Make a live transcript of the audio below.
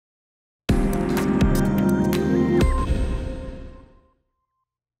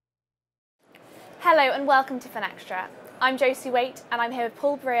Hello and welcome to Finextra. I'm Josie Waite and I'm here with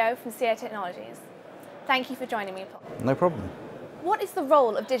Paul Briault from CA Technologies. Thank you for joining me, Paul. No problem. What is the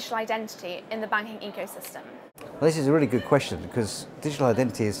role of digital identity in the banking ecosystem? Well, this is a really good question because digital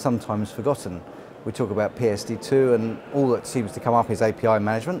identity is sometimes forgotten. We talk about PSD2 and all that seems to come up is API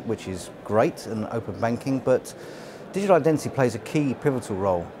management, which is great, and open banking, but digital identity plays a key pivotal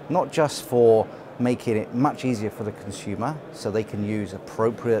role, not just for making it much easier for the consumer so they can use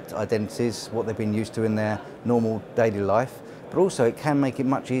appropriate identities, what they've been used to in their normal daily life, but also it can make it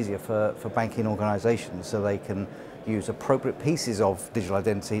much easier for banking organisations so they can use appropriate pieces of digital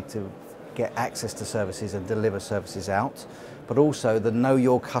identity to get access to services and deliver services out. But also the know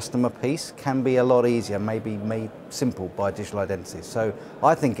your customer piece can be a lot easier, maybe made simple by digital identity. So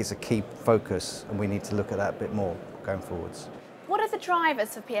I think it's a key focus and we need to look at that a bit more going forwards. What are the drivers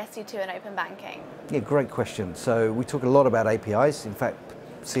for PSD2 and open banking? Yeah, great question. So we talk a lot about APIs. In fact,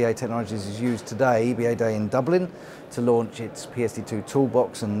 CA Technologies is used today, EBA Day in Dublin, to launch its PSD2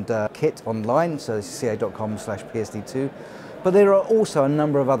 toolbox and kit online, so it's ca.com/PSD2. But there are also a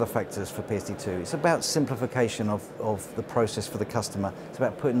number of other factors for PSD2. It's about simplification of the process for the customer. It's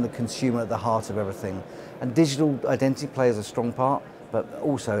about putting the consumer at the heart of everything. And digital identity plays a strong part, but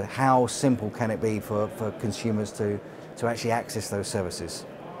also how simple can it be for consumers to actually access those services.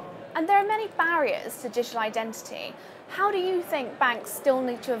 And there are many barriers to digital identity. How do you think banks still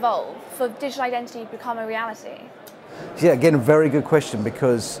need to evolve for digital identity to become a reality? Yeah, again, a very good question,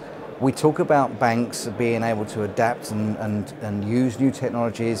 because we talk about banks being able to adapt and use new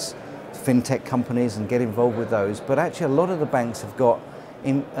technologies, fintech companies, and get involved with those. But actually a lot of the banks have got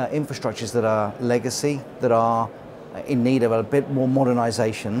infrastructures that are legacy, that are in need of a bit more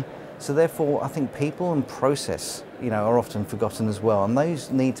modernization. So therefore, I think people and process, are often forgotten as well, and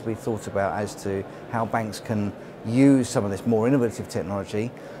those need to be thought about as to how banks can use some of this more innovative technology,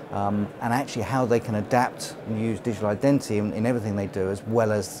 and actually how they can adapt and use digital identity in everything they do, as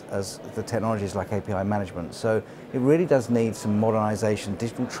well as the technologies like API management. So it really does need some modernisation,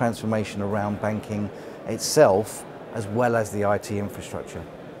 digital transformation around banking itself, as well as the IT infrastructure.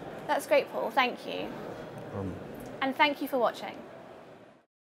 That's great, Paul. Thank you. And thank you for watching.